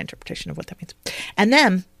 That's my interpretation of what that means. And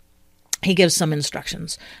then he gives some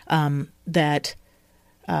instructions but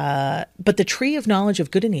the tree of knowledge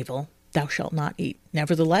of good and evil thou shalt not eat.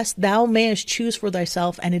 Nevertheless, thou mayest choose for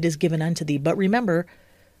thyself, and it is given unto thee. But remember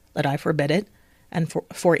that I forbid it, and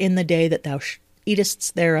for in the day that thou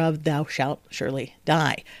eatest thereof, thou shalt surely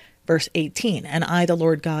die. Verse 18, and I, the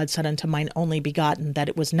Lord God, said unto mine only begotten, that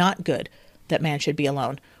it was not good that man should be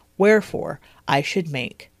alone. Wherefore I should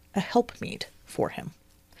make a helpmeet for him.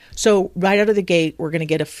 So right out of the gate, we're going to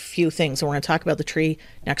get a few things. And we're going to talk about the tree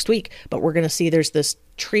next week, but we're going to see there's this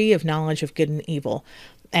tree of knowledge of good and evil.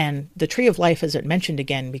 And the tree of life isn't mentioned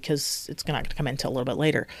again because it's not going to come into a little bit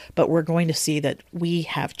later. But we're going to see that we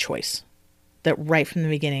have choice. That right from the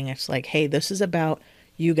beginning, it's like, hey, this is about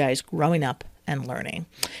you guys growing up and learning.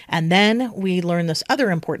 And then we learn this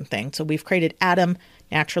other important thing. So we've created Adam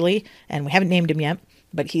naturally, and we haven't named him yet,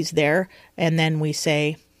 but he's there. And then we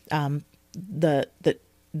say, the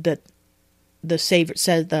Savior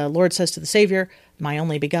said, the Lord says to the Savior, my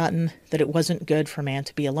only begotten, that it wasn't good for man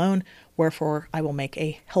to be alone. Wherefore I will make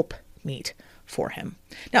a helpmeet for him.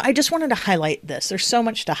 Now, I just wanted to highlight this. There's so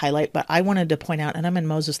much to highlight, but I wanted to point out, and I'm in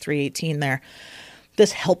Moses 3:18 there,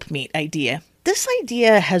 this helpmeet idea. This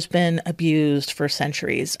idea has been abused for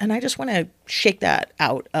centuries, and I just want to shake that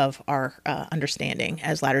out of our understanding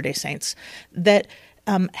as Latter-day Saints, that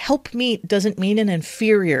helpmeet doesn't mean an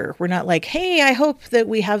inferior. We're not like, hey, I hope that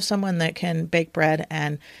we have someone that can bake bread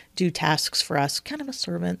and do tasks for us, kind of a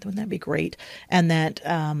servant. Wouldn't that be great? And that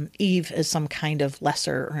Eve is some kind of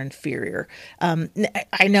lesser or inferior.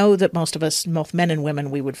 I know that most of us, both men and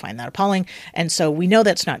women, we would find that appalling. And so we know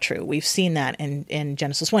that's not true. We've seen that in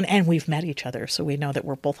Genesis 1, and we've met each other. So we know that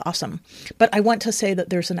we're both awesome. But I want to say that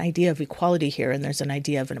there's an idea of equality here, and there's an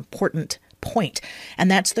idea of an important point,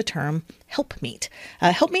 and that's the term helpmeet.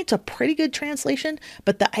 Helpmeet's a pretty good translation,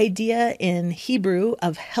 but the idea in Hebrew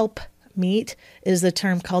of helpmeet is the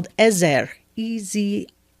term called ezer,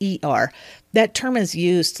 E-Z-E-R. That term is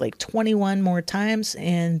used like 21 more times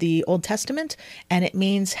in the Old Testament, and it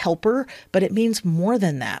means helper, but it means more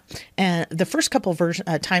than that. And the first couple of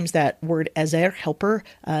times that word ezer, helper,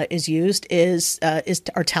 is used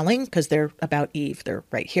are telling, because they're about Eve. They're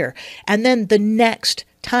right here. And then the next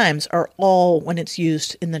times are all when it's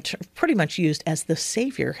used pretty much used as the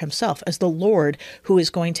Savior himself, as the Lord, who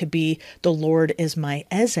is going to be, the Lord is my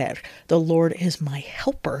ezer, the Lord is my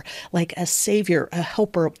helper, like a Savior, a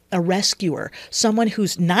helper, a rescuer, someone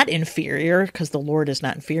who's not inferior, because the Lord is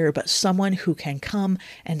not inferior, but someone who can come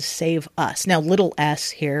and save us. Now, little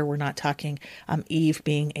s here, we're not talking Eve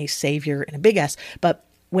being a Savior and a big S, but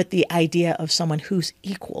with the idea of someone who's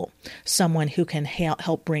equal, someone who can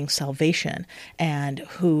help bring salvation, and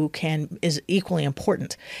who is equally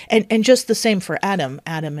important. And just the same for Adam.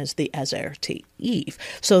 Adam is the ezer to Eve.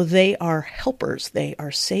 So they are helpers, they are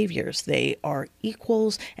saviors, they are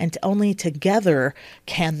equals, and only together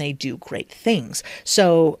can they do great things.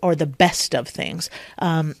 So, or the best of things.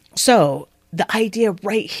 So the idea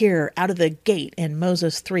right here out of the gate in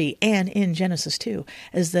Moses 3 and in Genesis 2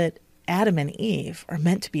 is that Adam and Eve are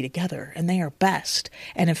meant to be together, and they are best.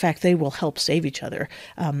 And in fact, they will help save each other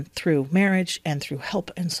through marriage and through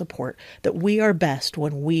help and support, that we are best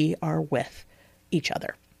when we are with each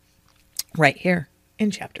other. Right here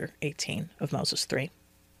in chapter 18 of Moses 3.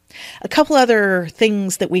 A couple other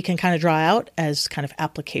things that we can kind of draw out as kind of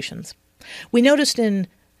applications. We noticed in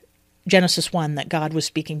Genesis 1 that God was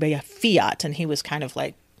speaking by a fiat, and he was kind of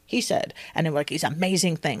like, he said, and it was like these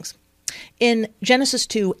amazing things. In Genesis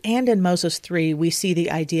 2 and in Moses 3, we see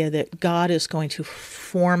the idea that God is going to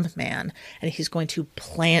form man, and he's going to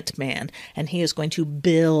plant man, and he is going to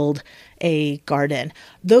build a garden.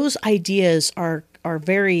 Those ideas are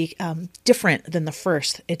very different than the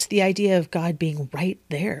first. It's the idea of God being right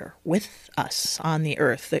there with us on the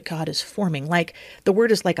earth, that God is forming. Like, the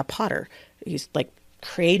word is like a potter. He's like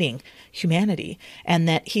creating humanity, and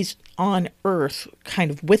that he's on earth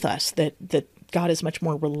kind of with us, that God is much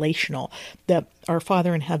more relational, that our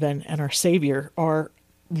Father in heaven and our Savior are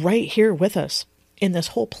right here with us in this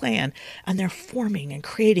whole plan, and they're forming and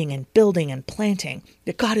creating and building and planting.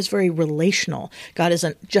 That God is very relational. God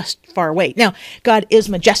isn't just far away. Now, God is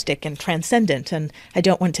majestic and transcendent, and I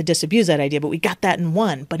don't want to disabuse that idea, but we got that in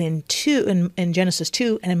 1. But in Genesis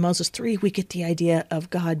 2 and in Moses 3, we get the idea of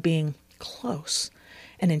God being close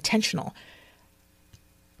and intentional,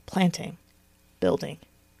 planting, building,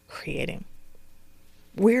 creating.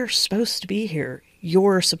 We're supposed to be here.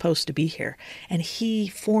 You're supposed to be here. And he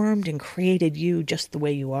formed and created you just the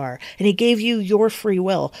way you are. And he gave you your free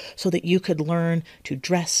will so that you could learn to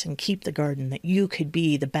dress and keep the garden, that you could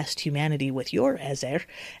be the best humanity with your Ezer,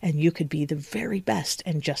 and you could be the very best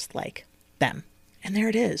and just like them. And there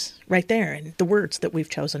it is, right there in the words that we've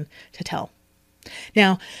chosen to tell.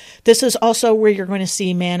 Now, this is also where you're going to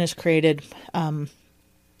see man is created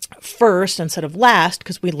first instead of last,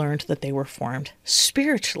 because we learned that they were formed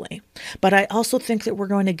spiritually. But I also think that we're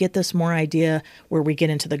going to get this more idea where we get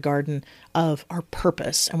into the garden of our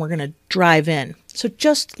purpose, and we're going to drive in. So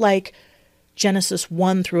just like Genesis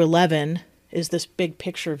 1 through 11 is this big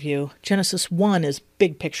picture view, Genesis 1 is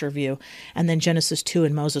big picture view, and then Genesis 2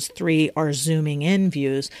 and Moses 3 are zooming in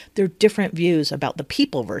views. They're different views about the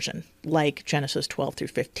people version, like Genesis 12 through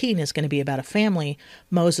 15 is going to be about a family.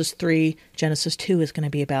 Moses 3, Genesis 2 is going to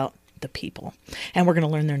be about the people. And we're going to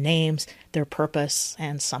learn their names, their purpose,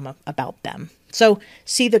 and some about them. So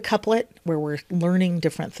see the couplet where we're learning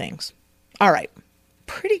different things. All right.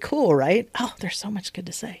 Pretty cool, right? Oh, there's so much good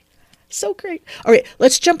to say. So great. All right,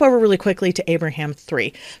 let's jump over really quickly to Abraham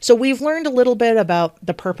 3. So we've learned a little bit about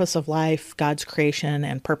the purpose of life, God's creation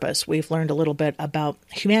and purpose. We've learned a little bit about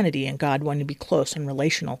humanity and God wanting to be close and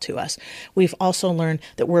relational to us. We've also learned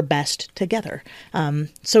that we're best together.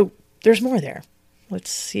 So there's more there. Let's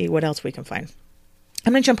see what else we can find.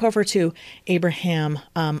 I'm going to jump over to Abraham.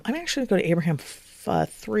 I'm actually going to go to Abraham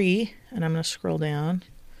 3, and I'm going to scroll down.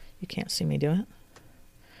 You can't see me do it.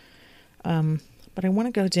 But I want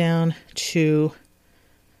to go down to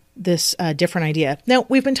this different idea. Now,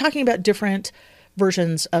 we've been talking about different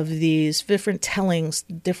versions of these, different tellings,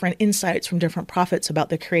 different insights from different prophets about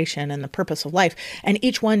the creation and the purpose of life. And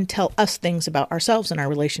each one tell us things about ourselves and our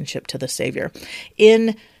relationship to the Savior.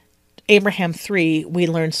 In Abraham 3, we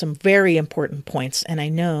learned some very important points, and I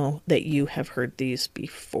know that you have heard these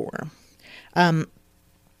before.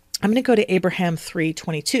 I'm going to go to Abraham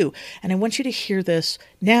 3:22, and I want you to hear this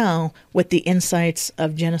now with the insights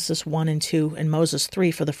of Genesis 1 and 2 and Moses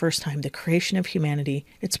 3 for the first time. The creation of humanity,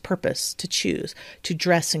 its purpose, to choose, to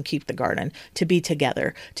dress and keep the garden, to be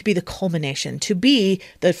together, to be the culmination, to be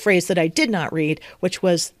the phrase that I did not read, which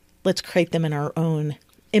was, let's create them in our own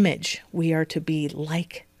image. We are to be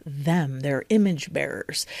like them. They're image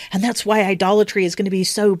bearers. And that's why idolatry is going to be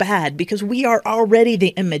so bad, because we are already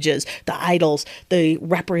the images, the idols, the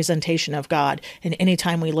representation of God. And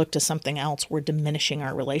anytime we look to something else, we're diminishing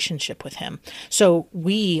our relationship with him. So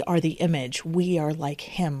we are the image. We are like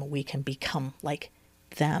him. We can become like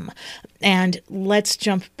them. And let's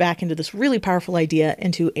jump back into this really powerful idea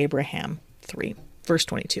into Abraham 3, verse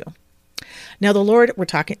 22. Now the Lord,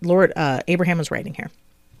 Abraham is writing here.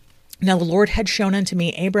 Now the Lord had shown unto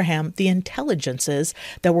me, Abraham, the intelligences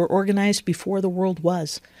that were organized before the world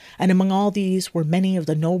was, and among all these were many of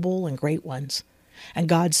the noble and great ones. And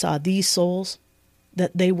God saw these souls,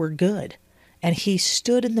 that they were good, and he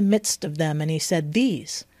stood in the midst of them, and he said,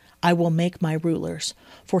 These I will make my rulers.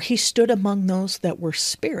 For he stood among those that were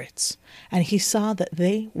spirits, and he saw that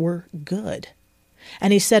they were good.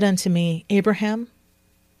 And he said unto me, Abraham,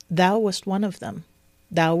 thou wast one of them.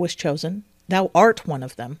 Thou wast chosen. Thou art one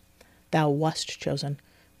of them. Thou wast chosen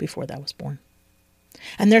before thou wast born.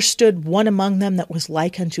 And there stood one among them that was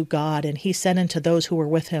like unto God, and he said unto those who were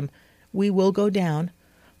with him, We will go down,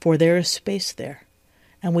 for there is space there,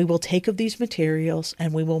 and we will take of these materials,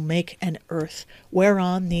 and we will make an earth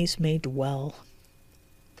whereon these may dwell.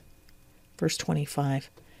 Verse 25,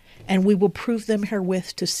 And we will prove them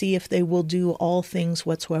herewith to see if they will do all things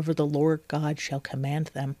whatsoever the Lord God shall command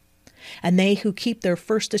them. And they who keep their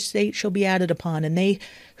first estate shall be added upon, and they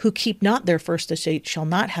who keep not their first estate shall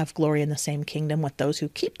not have glory in the same kingdom with those who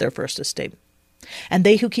keep their first estate. And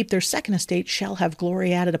they who keep their second estate shall have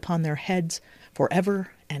glory added upon their heads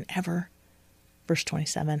forever and ever. Verse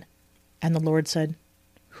 27, And the Lord said,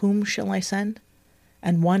 Whom shall I send?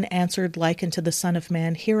 And one answered like unto the Son of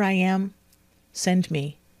Man, Here I am, send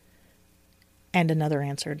me. And another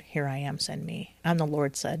answered, Here I am, send me. And the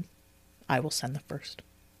Lord said, I will send the first.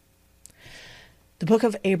 The book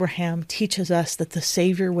of Abraham teaches us that the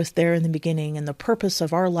Savior was there in the beginning, and the purpose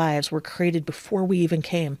of our lives were created before we even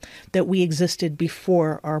came, that we existed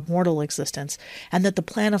before our mortal existence, and that the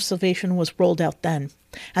plan of salvation was rolled out then,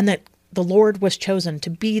 and that the Lord was chosen to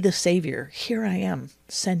be the Savior. Here I am,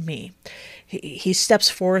 send me. He steps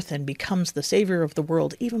forth and becomes the Savior of the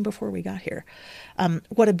world even before we got here.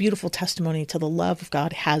 What a beautiful testimony to the love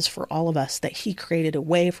God has for all of us, that he created a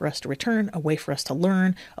way for us to return, a way for us to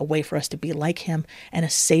learn, a way for us to be like him, and a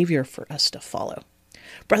Savior for us to follow.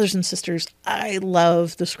 Brothers and sisters, I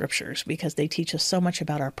love the scriptures because they teach us so much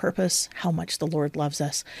about our purpose, how much the Lord loves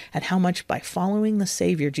us, and how much by following the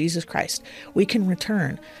Savior, Jesus Christ, we can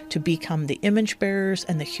return to become the image bearers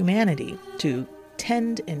and the humanity to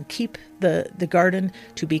tend and keep the garden,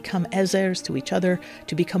 to become as heirs to each other,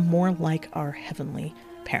 to become more like our heavenly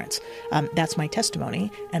parents. That's my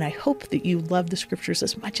testimony, and I hope that you love the scriptures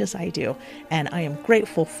as much as I do, and I am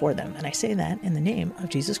grateful for them, and I say that in the name of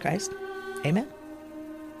Jesus Christ. Amen.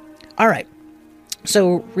 All right.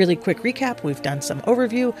 So really quick recap, we've done some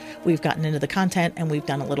overview, we've gotten into the content, and we've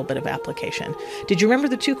done a little bit of application. Did you remember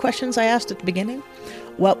the 2 questions I asked at the beginning?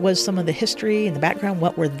 What was some of the history and the background?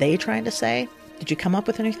 What were they trying to say? Did you come up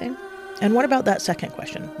with anything? And what about that second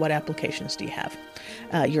question? What applications do you have?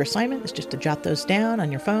 Your assignment is just to jot those down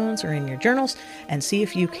on your phones or in your journals and see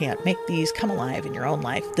if you can't make these come alive in your own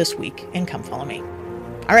life this week and Come Follow Me.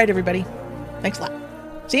 All right, everybody. Thanks a lot.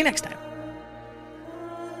 See you next time.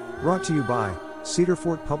 Brought to you by Cedar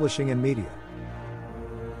Fort Publishing and Media.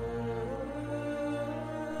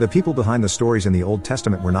 The people behind the stories in the Old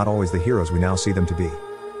Testament were not always the heroes we now see them to be.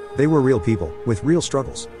 They were real people, with real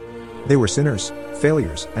struggles. They were sinners,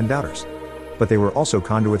 failures, and doubters. But they were also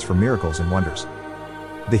conduits for miracles and wonders.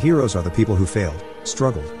 The heroes are the people who failed,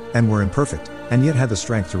 struggled, and were imperfect, and yet had the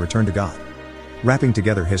strength to return to God. Wrapping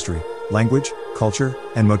together history, language, culture,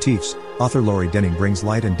 and motifs, author Lori Denning brings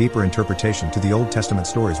light and deeper interpretation to the Old Testament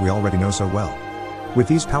stories we already know so well. With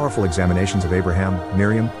these powerful examinations of Abraham,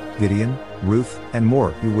 Miriam, Gideon, Ruth, and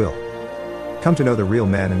more, you will come to know the real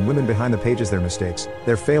men and women behind the pages, their mistakes,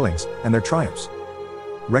 their failings, and their triumphs.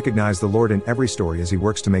 Recognize the Lord in every story as He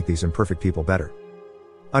works to make these imperfect people better.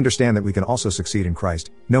 Understand that we can also succeed in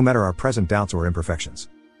Christ, no matter our present doubts or imperfections.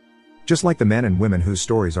 Just like the men and women whose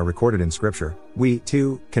stories are recorded in Scripture, we,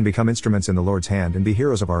 too, can become instruments in the Lord's hand and be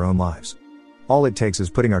heroes of our own lives. All it takes is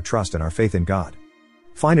putting our trust and our faith in God.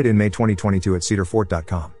 Find it in May 2022 at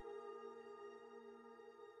cedarfort.com.